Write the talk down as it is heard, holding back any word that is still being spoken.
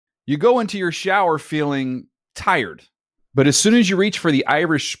You go into your shower feeling tired, but as soon as you reach for the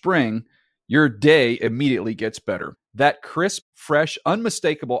Irish Spring, your day immediately gets better. That crisp, fresh,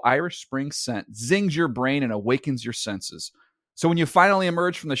 unmistakable Irish Spring scent zings your brain and awakens your senses. So when you finally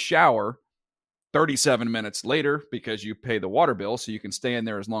emerge from the shower 37 minutes later, because you pay the water bill so you can stay in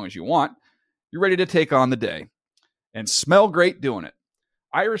there as long as you want, you're ready to take on the day and smell great doing it.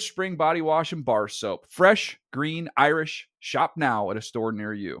 Irish Spring Body Wash and Bar Soap. Fresh, green, Irish. Shop now at a store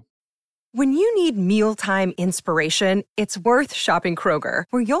near you. When you need mealtime inspiration, it's worth shopping Kroger,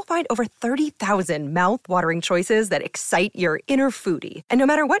 where you'll find over 30,000 mouth-watering choices that excite your inner foodie. And no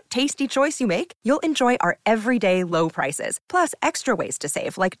matter what tasty choice you make, you'll enjoy our everyday low prices, plus extra ways to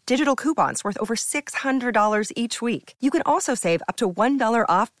save, like digital coupons worth over $600 each week. You can also save up to $1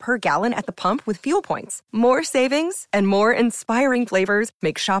 off per gallon at the pump with fuel points. More savings and more inspiring flavors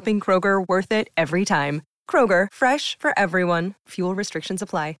make shopping Kroger worth it every time. Kroger, fresh for everyone. Fuel restrictions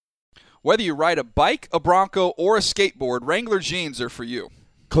apply. Whether you ride a bike, a Bronco, or a skateboard, Wrangler jeans are for you.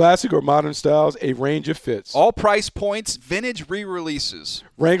 Classic or modern styles, a range of fits. All price points, vintage re-releases.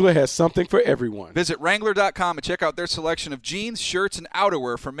 Wrangler has something for everyone. Visit Wrangler.com and check out their selection of jeans, shirts, and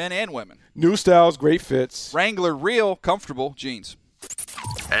outerwear for men and women. New styles, great fits. Wrangler real, comfortable jeans.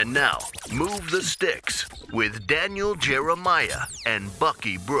 And now, Move the Sticks with Daniel Jeremiah and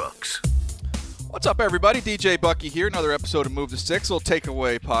Bucky Brooks. What's up, everybody? DJ Bucky here. Another episode of Move the Sticks, a little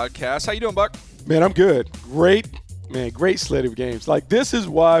takeaway podcast. How you doing, Buck? Man, I'm good. Great slate of games. Like, this is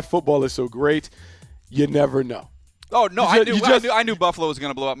why football is so great. You never know. Oh, no, I knew Buffalo was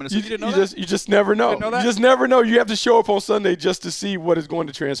going to blow up Minnesota. You didn't know that? You just never know. You didn't know that? You just never know. You have to show up on Sunday just to see what is going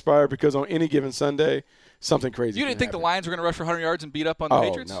to transpire, because on any given Sunday, something crazy. You didn't think the Lions were going to rush for 100 yards and beat up on the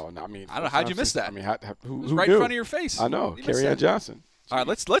Patriots? No. I mean, I don't know. How'd you miss that? I mean, who it was right knew? in front of your face. I know. Kerryon Johnson. All right,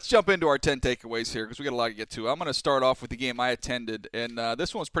 let's jump into our 10 takeaways here because we got a lot to get to. I'm going to start off with the game I attended, and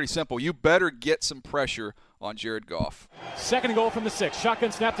this one's pretty simple. You better get some pressure on Jared Goff. Second goal from the 6.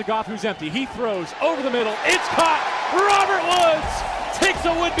 Shotgun snap to Goff, who's empty. He throws over the middle. It's caught. Robert Woods takes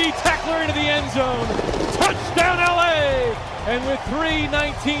a would-be tackler into the end zone. Touchdown, L.A. And with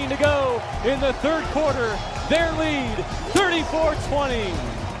 3:19 to go in the third quarter, their lead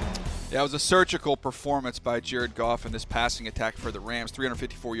 34-20. Yeah, it was a surgical performance by Jared Goff in this passing attack for the Rams.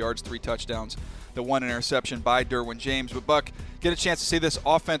 354 yards, 3 touchdowns, the 1 interception by Derwin James. But, Buck, get a chance to see this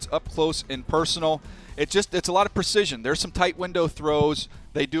offense up close and personal. It's a lot of precision. There's some tight window throws.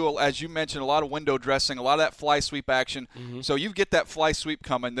 They do, as you mentioned, a lot of window dressing, a lot of that fly sweep action. Mm-hmm. So you get that fly sweep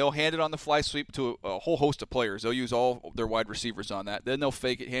coming. They'll hand it on the fly sweep to a whole host of players. They'll use all their wide receivers on that. Then they'll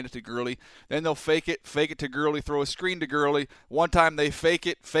fake it, hand it to Gurley. Then they'll fake it to Gurley, throw a screen to Gurley. One time they fake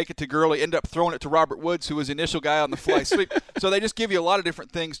it to Gurley, end up throwing it to Robert Woods, who was the initial guy on the fly sweep. So they just give you a lot of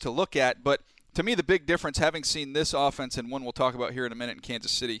different things to look at. But to me, the big difference, having seen this offense and one we'll talk about here in a minute in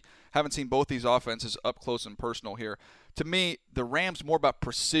Kansas City, haven't seen both these offenses up close and personal here. To me, the Rams more about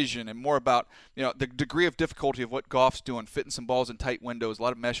precision and more about the degree of difficulty of what Goff's doing, fitting some balls in tight windows, a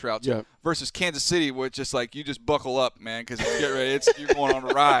lot of mesh routes, versus Kansas City, where it's just like you just buckle up, man, because get ready, you're going on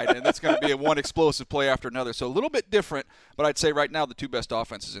a ride, and it's going to be one explosive play after another. So a little bit different, but I'd say right now the two best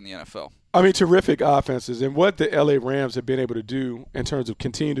offenses in the NFL. I mean, terrific offenses. And what the L.A. Rams have been able to do in terms of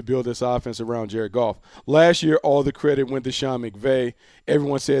continuing to build this offense around Jared Goff. Last year, all the credit went to Sean McVay.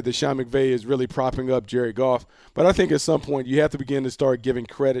 Everyone said that Sean McVay is really propping up Jared Goff. But I think at some point you have to begin to start giving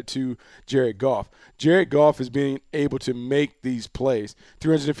credit to Jared Goff. Jared Goff is being able to make these plays.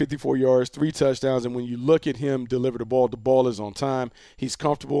 354 yards, 3 touchdowns. And when you look at him deliver the ball is on time. He's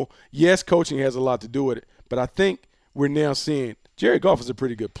comfortable. Yes, coaching has a lot to do with it. But I think we're now seeing Jared Goff is a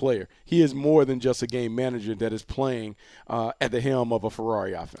pretty good player. He is more than just a game manager that is playing at the helm of a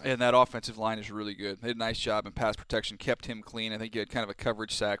Ferrari offense. And that offensive line is really good. They did a nice job in pass protection, kept him clean. I think he had kind of a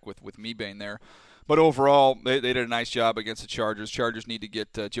coverage sack with Mebane there. But overall, they did a nice job against the Chargers. Chargers need to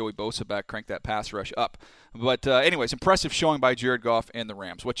get Joey Bosa back, crank that pass rush up. But anyways, impressive showing by Jared Goff and the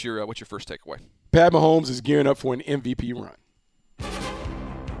Rams. What's your first takeaway? Pat Mahomes is gearing up for an MVP run.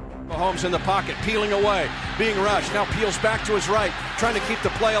 Mahomes in the pocket, peeling away, being rushed. Now peels back to his right, trying to keep the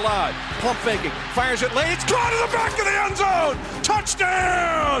play alive. Pump faking, fires it late. It's caught in the back of the end zone.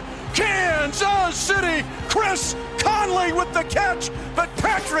 Touchdown, Kansas City. Chris Conley with the catch, but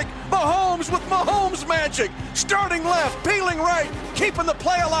Patrick Mahomes with Mahomes magic. Starting left, peeling right, keeping the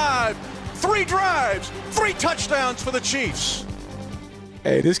play alive. 3 drives, 3 touchdowns for the Chiefs.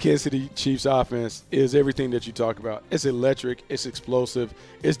 Hey, this Kansas City Chiefs offense is everything that you talk about. It's electric, it's explosive,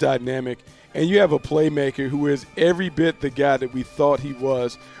 it's dynamic, and you have a playmaker who is every bit the guy that we thought he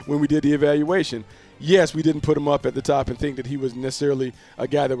was when we did the evaluation. Yes, we didn't put him up at the top and think that he was necessarily a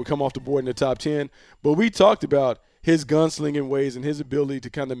guy that would come off the board in the top 10, but we talked about his gunslinging ways and his ability to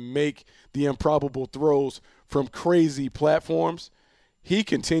kind of make the improbable throws from crazy platforms, he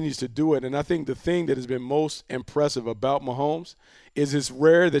continues to do it. And I think the thing that has been most impressive about Mahomes is it's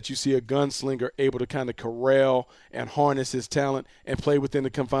rare that you see a gunslinger able to kind of corral and harness his talent and play within the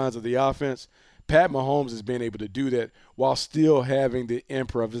confines of the offense. Pat Mahomes has been able to do that while still having the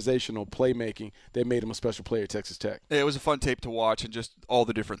improvisational playmaking that made him a special player at Texas Tech. It was a fun tape to watch, and just all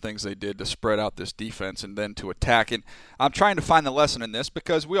the different things they did to spread out this defense and then to attack. And I'm trying to find the lesson in this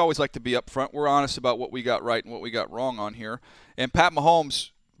because we always like to be up front. We're honest about what we got right and what we got wrong on here. And Pat Mahomes,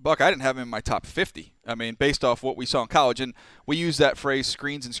 Buck, I didn't have him in my top 50. I mean, based off what we saw in college. And we use that phrase,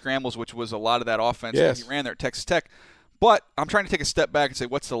 screens and scrambles, which was a lot of that offense that he ran there at Texas Tech. But I'm trying to take a step back and say,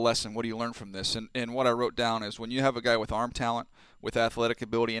 what's the lesson? What do you learn from this? And what I wrote down is when you have a guy with arm talent, with athletic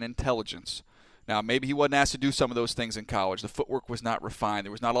ability and intelligence. Now, maybe he wasn't asked to do some of those things in college. The footwork was not refined.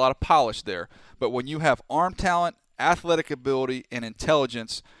 There was not a lot of polish there. But when you have arm talent, athletic ability, and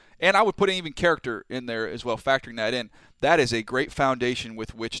intelligence, and I would put even character in there as well, factoring that in, that is a great foundation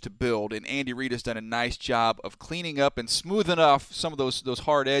with which to build. And Andy Reid has done a nice job of cleaning up and smoothing off some of those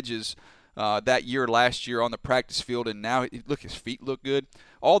hard edges last year on the practice field, and now look, his feet look good.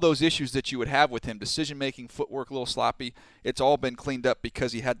 All those issues that you would have with him, decision-making, footwork a little sloppy, it's all been cleaned up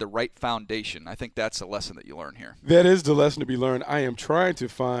because he had the right foundation. I think that's the lesson that you learn here. That is the lesson to be learned. I am trying to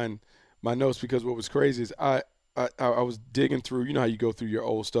find my notes because what was crazy is I was digging through, you know how you go through your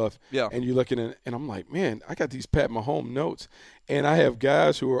old stuff, and you're looking at, and I'm like, man, I got these Pat Mahomes notes, and I have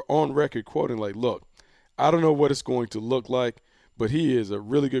guys who are on record quoting like, look, I don't know what it's going to look like, but he is a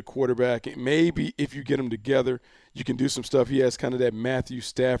really good quarterback. And maybe if you get him together, you can do some stuff. He has kind of that Matthew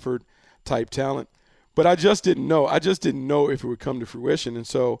Stafford type talent. But I just didn't know. I just didn't know if it would come to fruition. And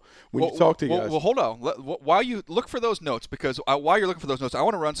so when you talk to guys. Well, hold on. While you look for those notes, because while you're looking for those notes, I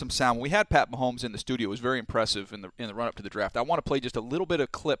want to run some sound. When we had Pat Mahomes in the studio, it was very impressive in the run-up to the draft. I want to play just a little bit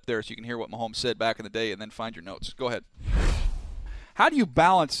of clip there so you can hear what Mahomes said back in the day and then find your notes. Go ahead. How do you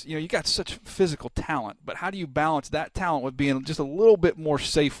balance, you got such physical talent, but how do you balance that talent with being just a little bit more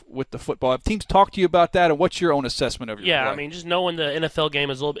safe with the football? Have teams talked to you about that, and what's your own assessment of your play? I mean, just knowing the NFL game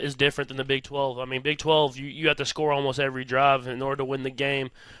is different than the Big 12. I mean, Big 12, you have to score almost every drive in order to win the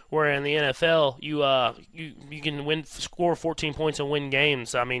game, where in the NFL, you can score 14 points and win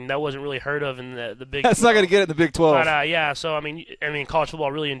games. I mean, that wasn't really heard of in the Big 12. That's not going to get it in the Big 12. But, so, I mean, college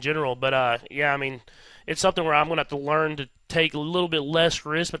football really in general. But, I mean, it's something where I'm going to have to learn to take a little bit less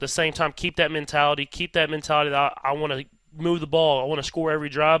risk, but at the same time keep that mentality that I want to move the ball. I want to score every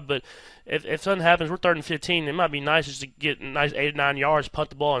drive, but if something happens, we're 3rd and 15, it might be nice just to get nice 8 or 9 yards, punt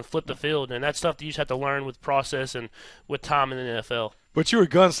the ball, and flip the field. And that's stuff that you just have to learn with process and with time in the NFL. But you're a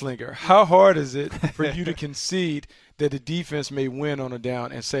gunslinger. How hard is it for you to concede that the defense may win on a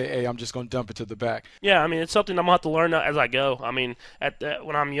down and say, hey, I'm just going to dump it to the back? Yeah, I mean, it's something I'm going to have to learn as I go. I mean,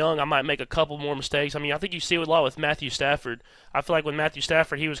 when I'm young, I might make a couple more mistakes. I mean, I think you see it a lot with Matthew Stafford. I feel like with Matthew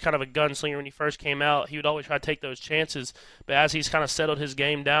Stafford, he was kind of a gunslinger when he first came out. He would always try to take those chances. But as he's kind of settled his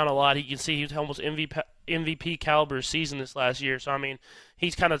game down a lot, you can see he's almost MVP caliber season this last year. So, I mean,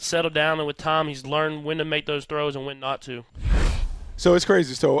 he's kind of settled down, and with time, he's learned when to make those throws and when not to. So it's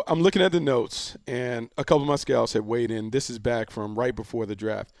crazy. So I'm looking at the notes, and a couple of my scouts have weighed in. This is back from right before the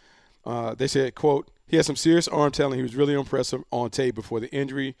draft. They said, quote, he has some serious arm talent. He was really impressive on tape before the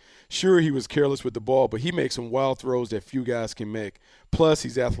injury. Sure, he was careless with the ball, but he makes some wild throws that few guys can make. Plus,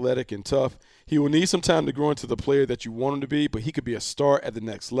 he's athletic and tough. He will need some time to grow into the player that you want him to be, but he could be a star at the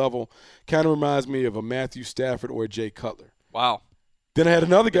next level. Kind of reminds me of a Matthew Stafford or a Jay Cutler. Wow. Then I had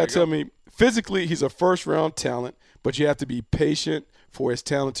another guy tell me, physically, he's a first-round talent, but you have to be patient for his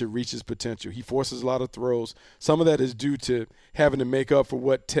talent to reach his potential. He forces a lot of throws. Some of that is due to having to make up for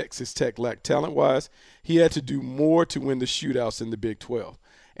what Texas Tech lacked talent-wise. He had to do more to win the shootouts in the Big 12.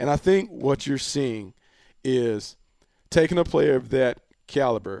 And I think what you're seeing is taking a player of that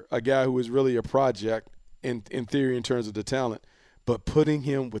caliber, a guy who is really a project in theory in terms of the talent, but putting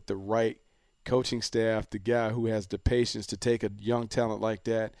him with the right coaching staff, the guy who has the patience to take a young talent like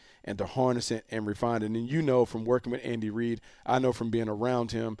that and to harness it and refine it. And from working with Andy Reid, I know from being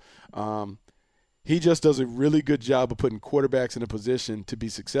around him, he just does a really good job of putting quarterbacks in a position to be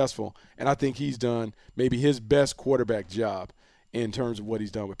successful. And I think he's done maybe his best quarterback job in terms of what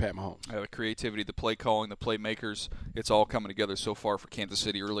he's done with Pat Mahomes. The creativity, the play calling, the playmakers, it's all coming together so far for Kansas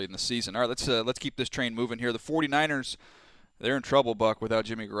City early in the season. All right, let's keep this train moving here. The 49ers, they're in trouble, Buck, without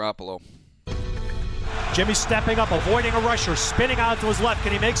Jimmy Garoppolo. Jimmy stepping up, avoiding a rusher, spinning out to his left.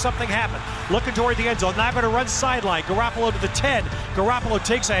 Can he make something happen? Looking toward the end zone. Now going to run sideline. Garoppolo to the 10. Garoppolo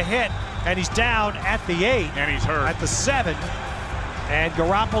takes a hit, and he's down at the 8. And he's hurt. At the 7. And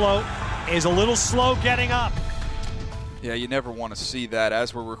Garoppolo is a little slow getting up. Yeah, you never want to see that.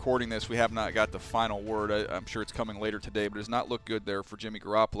 As we're recording this, we have not got the final word. I'm sure it's coming later today, but it does not look good there for Jimmy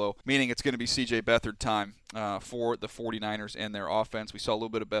Garoppolo, meaning it's going to be C.J. Beathard time for the 49ers and their offense. We saw a little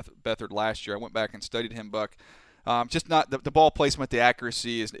bit of Beathard last year. I went back and studied him, Buck. Just not the ball placement, the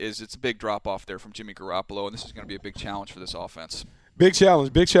accuracy is it's a big drop-off there from Jimmy Garoppolo, and this is going to be a big challenge for this offense. Big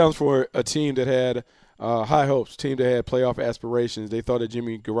challenge for a team that had high hopes, team that had playoff aspirations. They thought that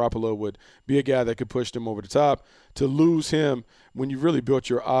Jimmy Garoppolo would be a guy that could push them over the top. To lose him when you really built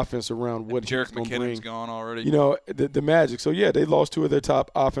your offense around what he's going to bring. Jerick McKinnon's gone already. You know, the Magic. So, yeah, they lost two of their top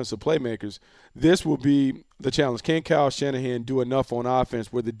offensive playmakers. This will be the challenge. Can Kyle Shanahan do enough on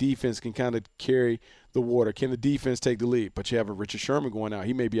offense where the defense can kind of carry the water? Can the defense take the lead? But you have a Richard Sherman going out.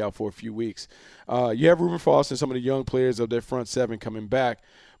 He may be out for a few weeks. You have Reuben Foster and some of the young players of their front seven coming back.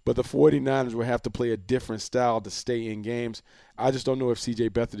 But the 49ers will have to play a different style to stay in games. I just don't know if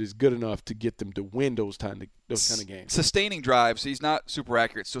C.J. Beathard is good enough to get them to win those kind of games. Sustaining drives, he's not super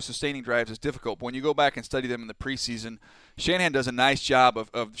accurate, so sustaining drives is difficult. But when you go back and study them in the preseason, Shanahan does a nice job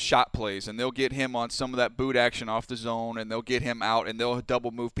of shot plays, and they'll get him on some of that boot action off the zone, and they'll get him out, and they'll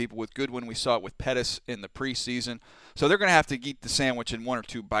double move people with Goodwin. We saw it with Pettis in the preseason. So they're going to have to eat the sandwich in one or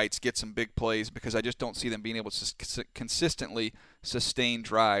two bites, get some big plays, because I just don't see them being able to consistently sustain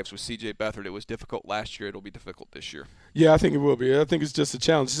drives with C.J. Beathard. It was difficult last year. It'll be difficult this year. Yeah, I think it will be. I think it's just a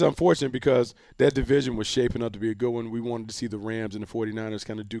challenge. It's unfortunate because that division was shaping up to be a good one. We wanted to see the Rams and the 49ers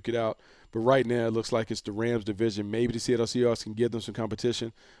kind of duke it out. But right now it looks like it's the Rams division. Maybe the Seattle Seahawks can give them some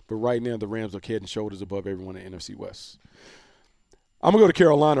competition. But right now the Rams are head and shoulders above everyone in the NFC West. I'm going to go to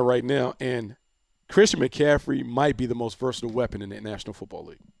Carolina right now, and Christian McCaffrey might be the most versatile weapon in the National Football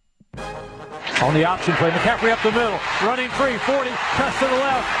League. On the option play, McCaffrey up the middle, running free, 40, cuts to the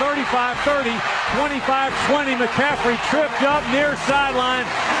left, 35-30, 25-20. McCaffrey tripped up near sideline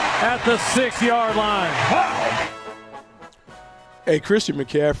at the 6-yard line. Wow. Hey, Christian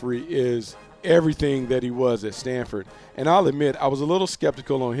McCaffrey is everything that he was at Stanford. And I'll admit, I was a little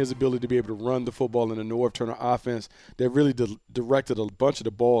skeptical on his ability to be able to run the football in a Norv Turner offense that really directed a bunch of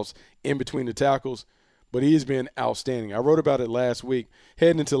the balls in between the tackles. But he has been outstanding. I wrote about it last week.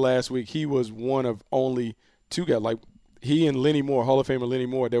 Heading into last week, he was one of only two guys. Like he and Lenny Moore, Hall of Famer Lenny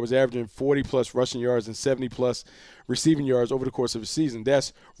Moore, that was averaging 40-plus rushing yards and 70-plus receiving yards over the course of a season.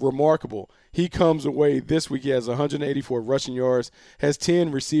 That's remarkable. He comes away this week. He has 184 rushing yards, has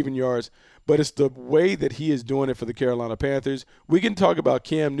 10 receiving yards. But it's the way that he is doing it for the Carolina Panthers. We can talk about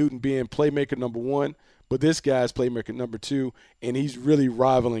Cam Newton being playmaker number one, but this guy's playmaker number two, and he's really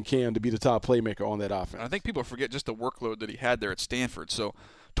rivaling Cam to be the top playmaker on that offense. I think people forget just the workload that he had there at Stanford. So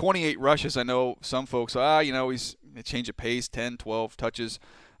 28 rushes, I know some folks, he's a change of pace, 10, 12 touches.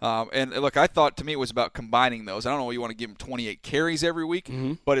 And look, I thought to me it was about combining those. I don't know, you want to give him 28 carries every week,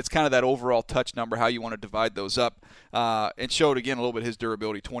 but it's kind of that overall touch number, how you want to divide those up. And showed, again, a little bit his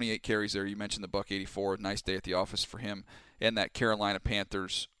durability. 28 carries there. You mentioned the Buck 84. Nice day at the office for him and that Carolina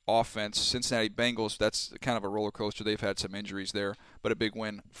Panthers offense. Cincinnati Bengals, that's kind of a roller coaster. They've had some injuries there, but a big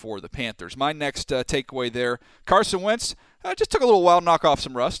win for the Panthers. My next takeaway there, Carson Wentz just took a little while to knock off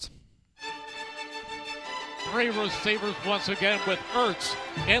some rust. Three receivers once again with Ertz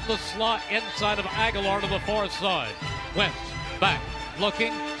in the slot inside of Aguilar to the far side. Wentz back,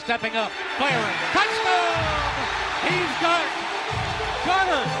 looking, stepping up, firing. Touchdown! He's got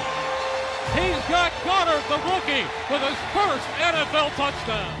Goddard. He's got Goddard, the rookie, with his first NFL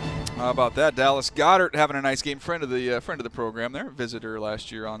touchdown. How about that? Dallas Goedert having a nice game. Friend of the program there. Visitor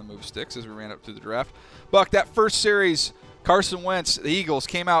last year on the Move Sticks as we ran up to the draft. Buck, that first series, Carson Wentz, the Eagles,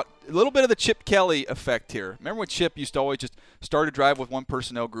 came out a little bit of the Chip Kelly effect here. Remember when Chip used to always just start a drive with one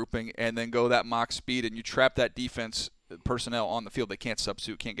personnel grouping and then go that mock speed, and you trap that defense personnel on the field. They can't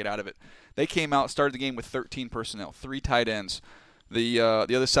substitute, can't get out of it. They came out, started the game with 13 personnel, 3 tight ends. The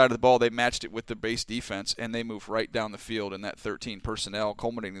other side of the ball, they matched it with the base defense, and they moved right down the field in that 13 personnel,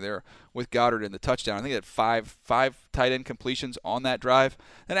 culminating there with Goddard in the touchdown. I think they had five tight end completions on that drive.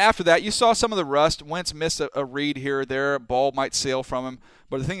 And after that, you saw some of the rust. Wentz missed a read here or there. A ball might sail from him.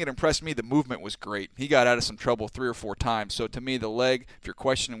 But the thing that impressed me, the movement was great. He got out of some trouble 3 or 4 times. So to me, the leg, if you're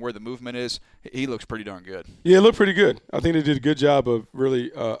questioning where the movement is, he looks pretty darn good. Yeah, it looked pretty good. I think they did a good job of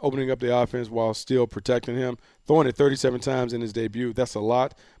really opening up the offense while still protecting him. Throwing it 37 times in his debut, that's a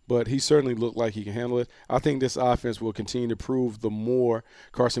lot, but he certainly looked like he can handle it. I think this offense will continue to prove the more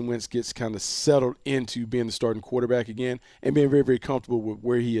Carson Wentz gets kind of settled into being the starting quarterback again and being very, very comfortable with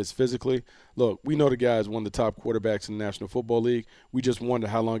where he is physically. Look, we know the guy is one of the top quarterbacks in the National Football League. We just wonder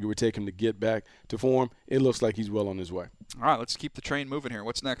how long it would take him to get back to form. It looks like he's well on his way. All right, let's keep the train moving here.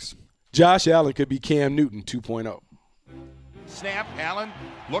 What's next? Josh Allen could be Cam Newton 2.0. Snap. Allen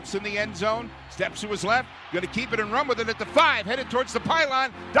looks in the end zone, steps to his left, going to keep it and run with it at the 5, headed towards the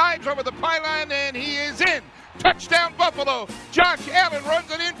pylon, dives over the pylon, and he is in. Touchdown Buffalo. Josh Allen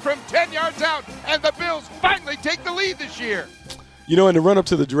runs it in from 10 yards out, and the Bills finally take the lead this year. You know, in the run-up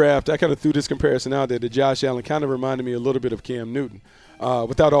to the draft, I kind of threw this comparison out there that Josh Allen kind of reminded me a little bit of Cam Newton,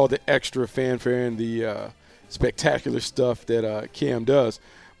 without all the extra fanfare and the spectacular stuff that Cam does.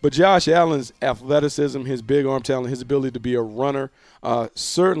 But Josh Allen's athleticism, his big arm talent, his ability to be a runner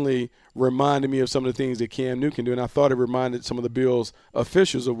certainly reminded me of some of the things that Cam Newton can do, and I thought it reminded some of the Bills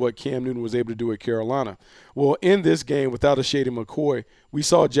officials of what Cam Newton was able to do at Carolina. Well, in this game, without a Shady McCoy, we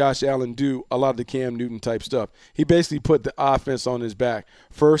saw Josh Allen do a lot of the Cam Newton type stuff. He basically put the offense on his back,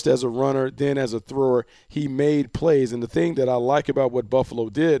 first as a runner, then as a thrower. He made plays, and the thing that I like about what Buffalo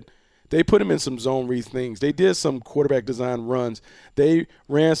did, they put him in some zone read things. They did some quarterback design runs. They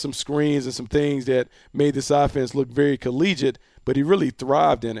ran some screens and some things that made this offense look very collegiate, but he really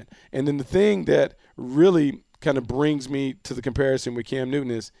thrived in it. And then the thing that really kind of brings me to the comparison with Cam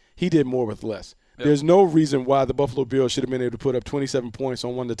Newton is he did more with less. Yep. There's no reason why the Buffalo Bills should have been able to put up 27 points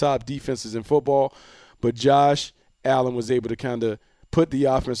on one of the top defenses in football, but Josh Allen was able to kind of put the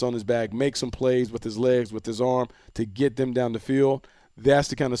offense on his back, make some plays with his legs, with his arm to get them down the field. That's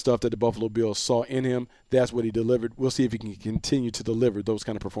the kind of stuff that the Buffalo Bills saw in him. That's what he delivered. We'll see if he can continue to deliver those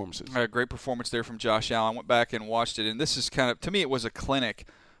kind of performances. Great performance there from Josh Allen. I went back and watched it, and this is kind of, to me, it was a clinic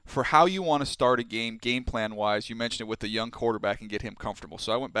for how you want to start a game plan-wise. You mentioned it with the young quarterback and get him comfortable.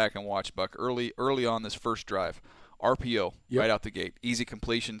 So I went back and watched Buck early on this first drive. RPO right out the gate. Easy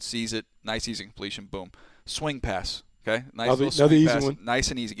completion, sees it, nice easy completion, boom. Swing pass, okay? Nice little swing pass, one. Nice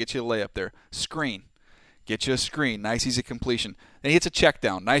and easy. Get you a layup there. Screen. Get you a screen. Nice, easy completion. Then he hits a check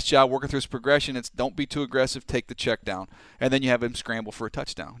down. Nice job working through his progression. It's don't be too aggressive. Take the check down. And then you have him scramble for a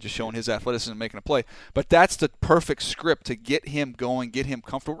touchdown, just showing his athleticism and making a play. But that's the perfect script to get him going, get him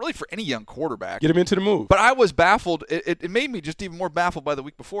comfortable, really for any young quarterback. Get him into the move. But I was baffled. It made me just even more baffled by the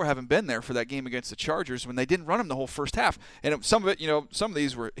week before, having been there for that game against the Chargers when they didn't run him the whole first half. And some of it, some of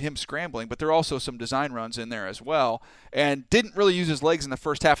these were him scrambling, but there are also some design runs in there as well. And didn't really use his legs in the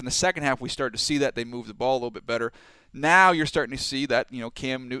first half. In the second half, we started to see that. They moved the ball a little bit better. Now you're starting to see that,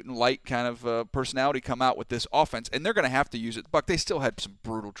 Cam Newton light kind of personality come out with this offense, and they're going to have to use it. Buck, they still had some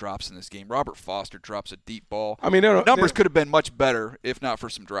brutal drops in this game. Robert Foster drops a deep ball. I mean, the numbers could have been much better if not for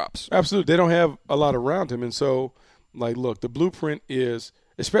some drops. Absolutely. They don't have a lot around him, and so, look, the blueprint is,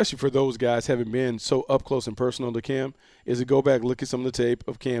 especially for those guys having been so up close and personal to Cam, is to go back, look at some of the tape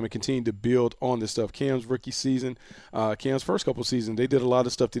of Cam and continue to build on this stuff. Cam's rookie season, Cam's first couple seasons, they did a lot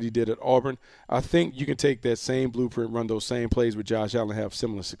of stuff that he did at Auburn. I think you can take that same blueprint, run those same plays with Josh Allen, and have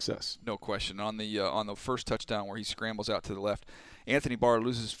similar success. No question. On the first touchdown where he scrambles out to the left, Anthony Barr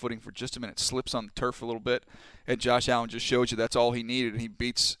loses his footing for just a minute, slips on the turf a little bit, and Josh Allen just shows you that's all he needed, and he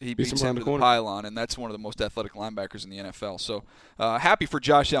beats him to the pylon, and that's one of the most athletic linebackers in the NFL. So happy for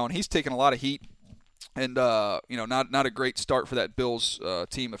Josh Allen. He's taken a lot of heat, and not a great start for that Bills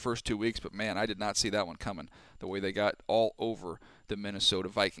team the first 2 weeks, but man, I did not see that one coming, the way they got all over the Minnesota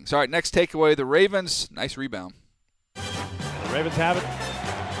Vikings. All right, next takeaway, the Ravens. Nice rebound. The Ravens have it.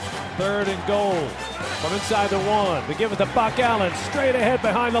 3rd and goal from inside the 1. They give it to Buck Allen. Straight ahead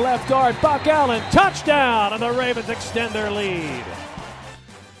behind the left guard. Buck Allen, touchdown, and the Ravens extend their lead.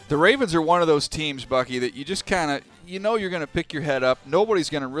 The Ravens are one of those teams, Bucky, that you just kind of, you're going to pick your head up. Nobody's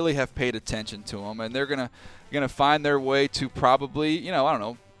going to really have paid attention to them, and they're going to find their way to probably,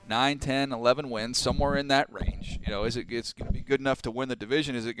 9, 10, 11 wins, somewhere in that range. It's going to be good enough to win the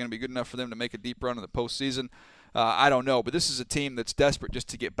division? Is it going to be good enough for them to make a deep run in the postseason? I don't know, but this is a team that's desperate just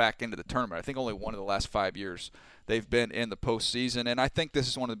to get back into the tournament. I think only one of the last 5 years they've been in the postseason, and I think this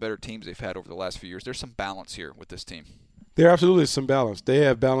is one of the better teams they've had over the last few years. There's some balance here with this team. There absolutely is some balance. They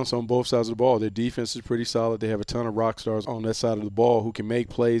have balance on both sides of the ball. Their defense is pretty solid. They have a ton of rock stars on that side of the ball who can make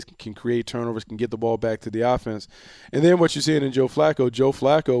plays, can create turnovers, can get the ball back to the offense. And then what you're seeing in Joe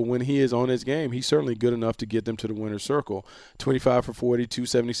Flacco, when he is on his game, he's certainly good enough to get them to the winner's circle. 25 for 40,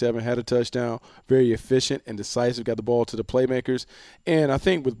 277, had a touchdown, very efficient and decisive, got the ball to the playmakers. And I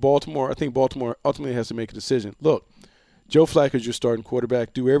think with Baltimore, ultimately has to make a decision. Look, Joe Flacco is your starting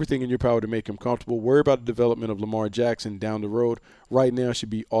quarterback. Do everything in your power to make him comfortable. Worry about the development of Lamar Jackson down the road. Right now should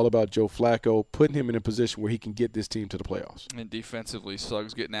be all about Joe Flacco, putting him in a position where he can get this team to the playoffs. And defensively,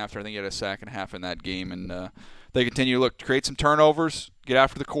 Suggs getting after. I think he had a sack and a half in that game. And they continue to create some turnovers, get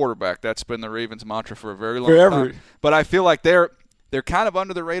after the quarterback. That's been the Ravens' mantra for a very long time. But I feel like they're kind of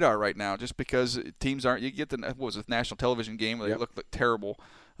under the radar right now just because teams aren't – you get the national television game where they look terrible.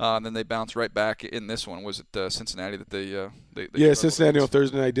 And then they bounced right back in this one. Was it Cincinnati that they yeah, Cincinnati on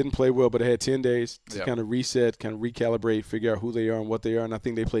Thursday night didn't play well, but it had 10 days to kind of reset, kind of recalibrate, figure out who they are and what they are, and I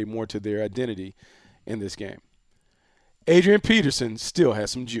think they played more to their identity in this game. Adrian Peterson still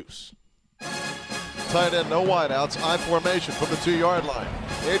has some juice. Tight end, no wideouts, I formation from the 2-yard line.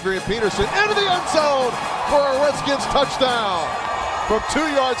 Adrian Peterson into the end zone for a Redskins touchdown. From 2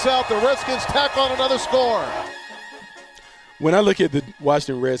 yards out, the Redskins tack on another score. When I look at the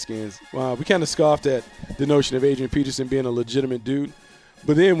Washington Redskins, we kind of scoffed at the notion of Adrian Peterson being a legitimate dude.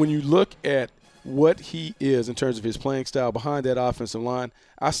 But then when you look at what he is in terms of his playing style behind that offensive line,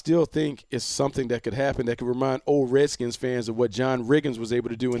 I still think it's something that could happen that could remind old Redskins fans of what John Riggins was able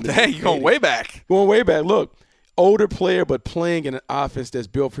to do in the Hey, you're going way back. Going way back. Look, older player but playing in an offense that's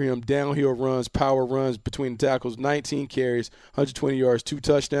built for him, downhill runs, power runs between the tackles, 19 carries, 120 yards, 2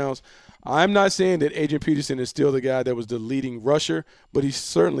 touchdowns. I'm not saying that Adrian Peterson is still the guy that was the leading rusher, but he's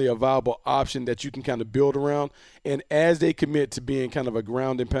certainly a viable option that you can kind of build around. And as they commit to being kind of a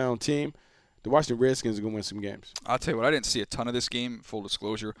ground and pound team, the Washington Redskins are going to win some games. I'll tell you what, I didn't see a ton of this game, full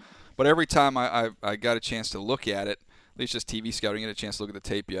disclosure, but every time I got a chance to look at it, at least just TV scouting, I didn't get a chance to look at the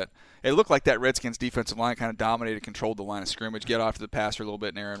tape yet, it looked like that Redskins defensive line kind of dominated, controlled the line of scrimmage, get off to the passer a little bit,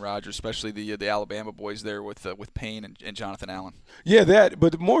 and Aaron Rodgers, especially the Alabama boys there with Payne and Jonathan Allen. Yeah, that.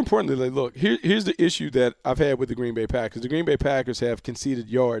 But more importantly, look, here's the issue that I've had with the Green Bay Packers. The Green Bay Packers have conceded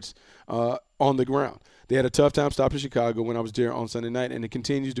yards on the ground. They had a tough time stopping Chicago when I was there on Sunday night, and it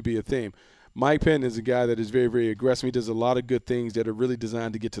continues to be a theme. Mike Penn is a guy that is very, very aggressive. He does a lot of good things that are really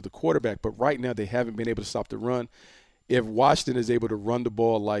designed to get to the quarterback. But right now they haven't been able to stop the run. If Washington is able to run the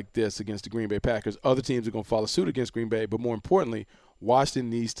ball like this against the Green Bay Packers, other teams are going to follow suit against Green Bay. But more importantly, Washington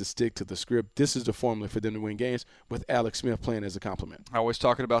needs to stick to the script. This is the formula for them to win games with Alex Smith playing as a complement. I was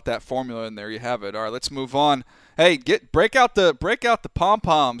talking about that formula, and there you have it. All right, let's move on. Hey, break out the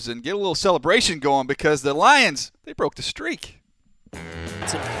pom-poms and get a little celebration going because the Lions, they broke the streak.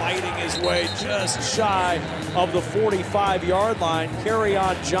 Fighting his way just shy of the 45-yard line.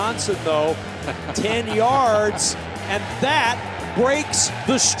 Kerryon Johnson, though, 10 yards, and that breaks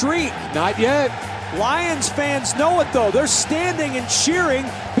the streak. Not yet. Lions fans know it, though. They're standing and cheering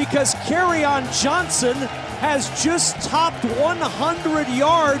because Kerryon Johnson has just topped 100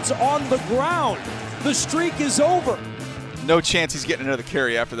 yards on the ground. The streak is over. No chance he's getting another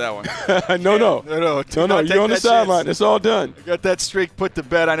carry after that one. No. You're on the sideline. It's all done. Got that streak put to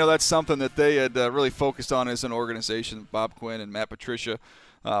bed. I know that's something that they had really focused on as an organization. Bob Quinn and Matt Patricia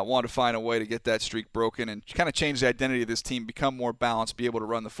wanted to find a way to get that streak broken and kind of change the identity of this team, become more balanced, be able to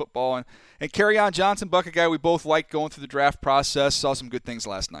run the football. And Kerryon Johnson, Buck, a guy we both liked going through the draft process, saw some good things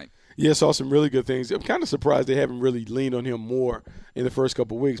last night. Yeah, saw some really good things. I'm kind of surprised they haven't really leaned on him more in the first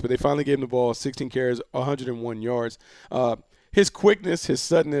couple of weeks, but they finally gave him the ball, 16 carries, 101 yards. His quickness, his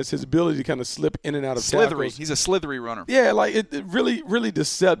suddenness, his ability to kind of slip in and out of tackles. He's a slithery runner. Yeah, like it really, really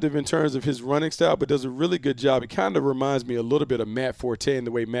deceptive in terms of his running style, but does a really good job. It kind of reminds me a little bit of Matt Forte and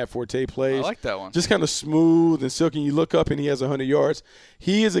the way Matt Forte plays. I like that one. Just kind of smooth and silky. You look up and he has 100 yards.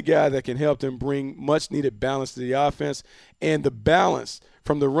 He is a guy that can help them bring much-needed balance to the offense, and the balance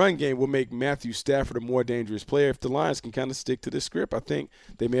from the run game will make Matthew Stafford a more dangerous player. If the Lions can kind of stick to this script, I think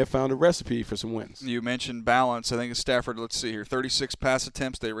they may have found a recipe for some wins. You mentioned balance. I think Stafford, let's see here, 36 pass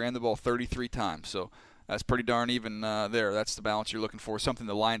attempts. They ran the ball 33 times. So that's pretty darn even there. That's the balance you're looking for, something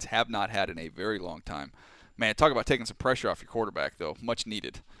the Lions have not had in a very long time. Man, talk about taking some pressure off your quarterback, though. Much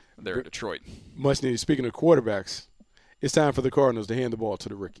needed there in Detroit. Much needed. Speaking of quarterbacks, it's time for the Cardinals to hand the ball to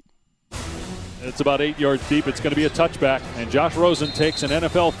the rookie. It's about 8 yards deep. It's going to be a touchback, and Josh Rosen takes an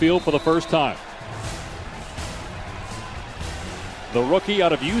NFL field for the first time. The rookie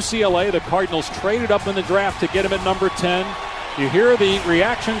out of UCLA, the Cardinals traded up in the draft to get him at number 10. You hear the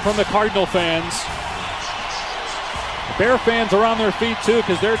reaction from the Cardinal fans. The Bear fans are on their feet, too,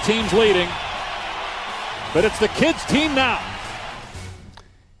 because their team's leading. But it's the kids' team now.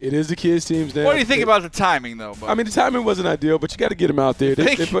 It is the kids' teams now. What do you think about the timing, though, Bud? I mean, the timing wasn't ideal, but you got to get him out there.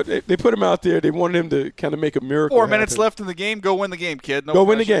 They put him out there. They wanted him to kind of make a miracle 4 minutes happen. left in the game. Go win the game, kid. Go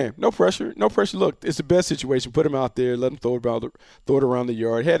win the game. No pressure. No pressure. Look, it's the best situation. Put him out there. Let him throw it around the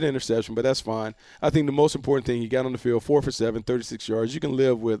yard. Had an interception, but that's fine. I think the most important thing, he got on the field 4 for 7, 36 yards. You can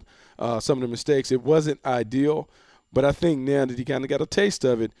live with some of the mistakes. It wasn't ideal, but I think now that he kind of got a taste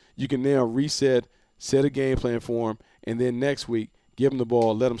of it, you can now reset, set a game plan for him, and then next week, give him the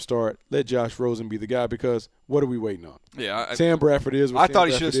ball, let him start, let Josh Rosen be the guy, because what are we waiting on? Yeah, Sam Bradford is. I thought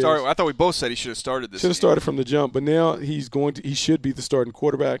he should have started. I thought we both said he should have started this. Should have started from the jump, but now he should be the starting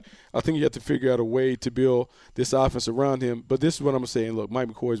quarterback. I think you have to figure out a way to build this offense around him. But this is what I'm saying. Look, Mike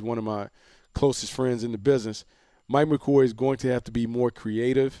McCoy is one of my closest friends in the business. Mike McCoy is going to have to be more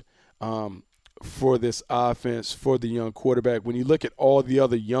creative for this offense, for the young quarterback. When you look at all the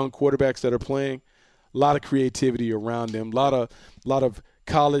other young quarterbacks that are playing, a lot of creativity around them, a lot of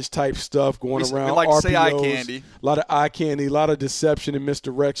college-type stuff going around. We like to say eye RPOs, candy. A lot of eye candy, a lot of deception and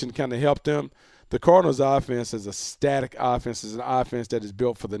misdirection kind of helped them. The Cardinals' offense is a static offense. It's an offense that is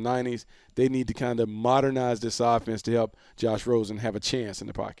built for the 90s. They need to kind of modernize this offense to help Josh Rosen have a chance in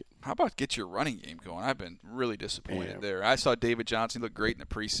the pocket. How about get your running game going? I've been really disappointed there. I saw David Johnson look great in the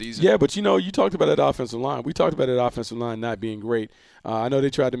preseason. Yeah, but, you talked about that offensive line. We talked about that offensive line not being great. I know they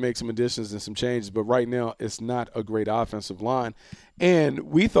tried to make some additions and some changes, but right now it's not a great offensive line. And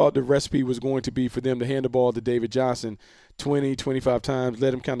we thought the recipe was going to be for them to hand the ball to David Johnson 20, 25 times,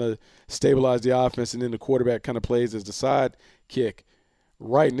 let him kind of stabilize the offense, and then the quarterback kind of plays as the sidekick.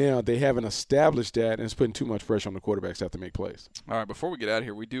 Right now, they haven't established that, and it's putting too much pressure on the quarterbacks to have to make plays. All right, before we get out of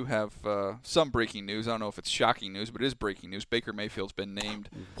here, we do have some breaking news. I don't know if it's shocking news, but it is breaking news. Baker Mayfield's been named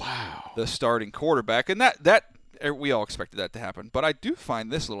the starting quarterback, and that we all expected that to happen. But I do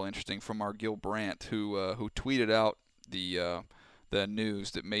find this a little interesting from our Gil Brandt, who tweeted out the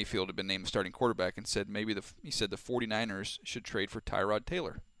news that Mayfield had been named the starting quarterback and said he said the 49ers should trade for Tyrod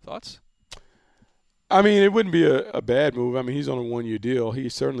Taylor. Thoughts? I mean, it wouldn't be a bad move. I mean, he's on a one-year deal. He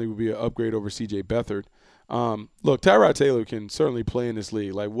certainly would be an upgrade over C.J. Beathard. Look, Tyrod Taylor can certainly play in this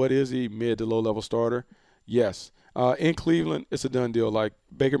league. Like, what is he, mid to low-level starter? Yes. In Cleveland, it's a done deal. Like,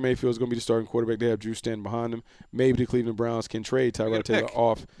 Baker Mayfield is going to be the starting quarterback. They have Drew standing behind him. Maybe the Cleveland Browns can trade Tyrod Taylor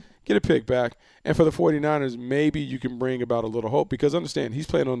off, get a pick back. And for the 49ers, maybe you can bring about a little hope because, understand, he's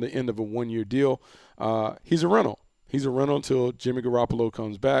playing on the end of a one-year deal. He's a rental. He's a rental until Jimmy Garoppolo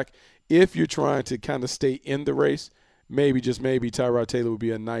comes back. If you're trying to kind of stay in the race, maybe, just maybe, Tyrod Taylor would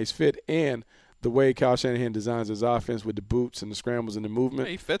be a nice fit. And the way Kyle Shanahan designs his offense with the boots and the scrambles and the movement,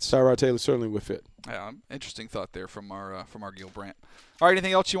 he fits. Tyrod Taylor certainly would fit. Yeah, interesting thought there from our Gil Brandt. All right,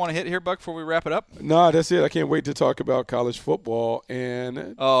 anything else you want to hit here, Buck, before we wrap it up? No, that's it. I can't wait to talk about college football. And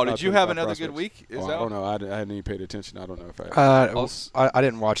did you have another good week? I don't know. I hadn't even paid attention. I don't know if I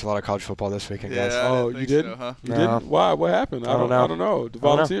didn't watch a lot of college football this weekend, guys. Oh, you didn't? So, huh? You didn't? Why? What happened? I don't know. I don't know. The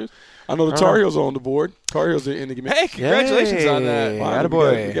Volunteers? I know the Tar Heels are on the board. Tar Heels are in the game. Hey, congratulations on that. Wow,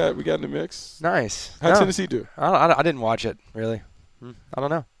 attaboy. We got in the mix. Nice. How'd Tennessee do? I didn't watch it, really. I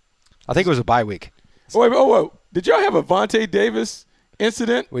don't know. I think it was a bye week. Wait. Did y'all have a Vontae Davis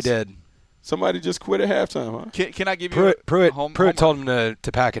incident? We did. Somebody just quit at halftime, huh? Can I give you Pruitt told him to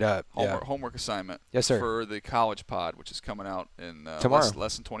pack it up. Homework assignment. Yes, sir. For the college pod, which is coming out in tomorrow.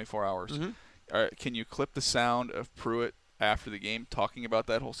 Less than 24 hours. Mm-hmm. All right, can you clip the sound of Pruitt after the game talking about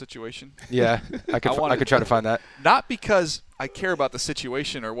that whole situation? Yeah, I could try to find that. Not because I care about the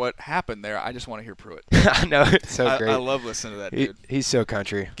situation or what happened there. I just want to hear Pruitt. I know, it's so great. I love listening to that dude. He's so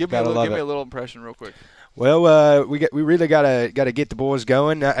country. Give me a little impression real quick. Well, we really gotta get the boys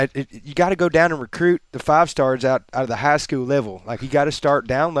going. You got to go down and recruit the 5-stars out of the high school level. Like, you got to start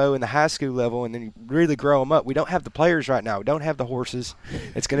down low in the high school level and then you really grow them up. We don't have the players right now. We don't have the horses.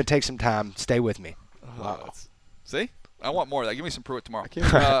 It's going to take some time. Stay with me. Wow. See? I want more of that. Give me some Pruitt tomorrow.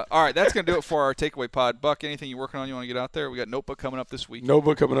 All right, that's going to do it for our takeaway pod. Buck, anything you're working on you want to get out there? We got Notebook coming up this week.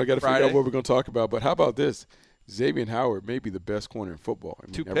 Notebook coming up. Got to figure out what we're going to talk about. But how about this? Xavier Howard may be the best corner in football.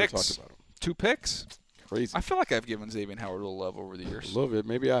 Two picks. About him. 2 picks? Crazy. I feel like I've given Xavier Howard a little love over the years. A little bit.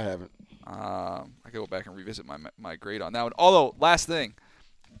 Maybe I haven't. I could go back and revisit my grade on that one. Although, last thing,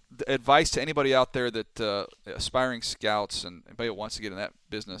 the advice to anybody out there that aspiring scouts and anybody who wants to get in that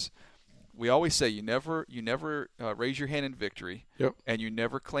business, we always say you never raise your hand in victory, and you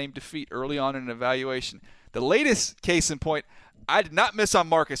never claim defeat early on in an evaluation. The latest case in point, I did not miss on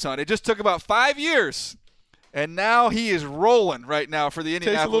Marcus Hunt. It just took about 5 years, and now he is rolling right now for the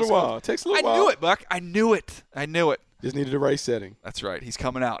Indianapolis. Takes a little while. I knew it, Buck. I knew it. Just needed the right setting. That's right. He's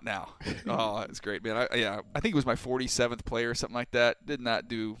coming out now. Oh, it's great, man. I think it was my 47th play or something like that. Did not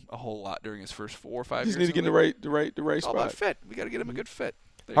do a whole lot during his first 4 or 5 years. Just need to get in the right spot. All about fit. We got to get him a good fit.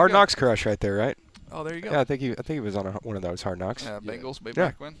 Hard Knocks crush right there, right? Oh, there you go. Yeah, I think he was on one of those Hard Knocks. Yeah, Bengals, way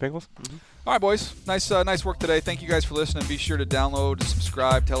back when. Bengals. Mm-hmm. All right, boys. Nice work today. Thank you guys for listening. Be sure to download,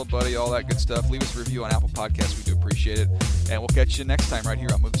 subscribe, tell a buddy, all that good stuff. Leave us a review on Apple Podcasts. We do appreciate it. And we'll catch you next time right here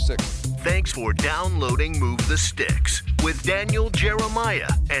on Move the Sticks. Thanks for downloading Move the Sticks with Daniel Jeremiah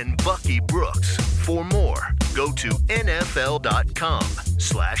and Bucky Brooks. For more, go to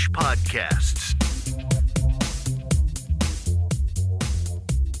nfl.com/podcasts.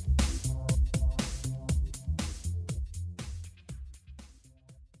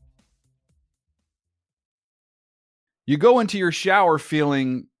 You go into your shower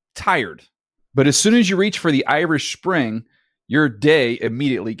feeling tired, but as soon as you reach for the Irish Spring, your day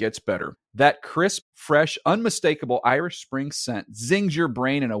immediately gets better. That crisp, fresh, unmistakable Irish Spring scent zings your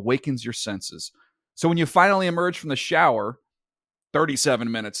brain and awakens your senses. So when you finally emerge from the shower 37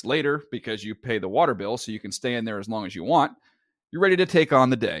 minutes later, because you pay the water bill so you can stay in there as long as you want, you're ready to take on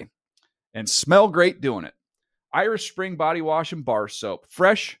the day and smell great doing it. Irish Spring Body Wash and Bar Soap.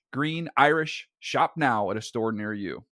 Fresh, green, Irish. Shop now at a store near you.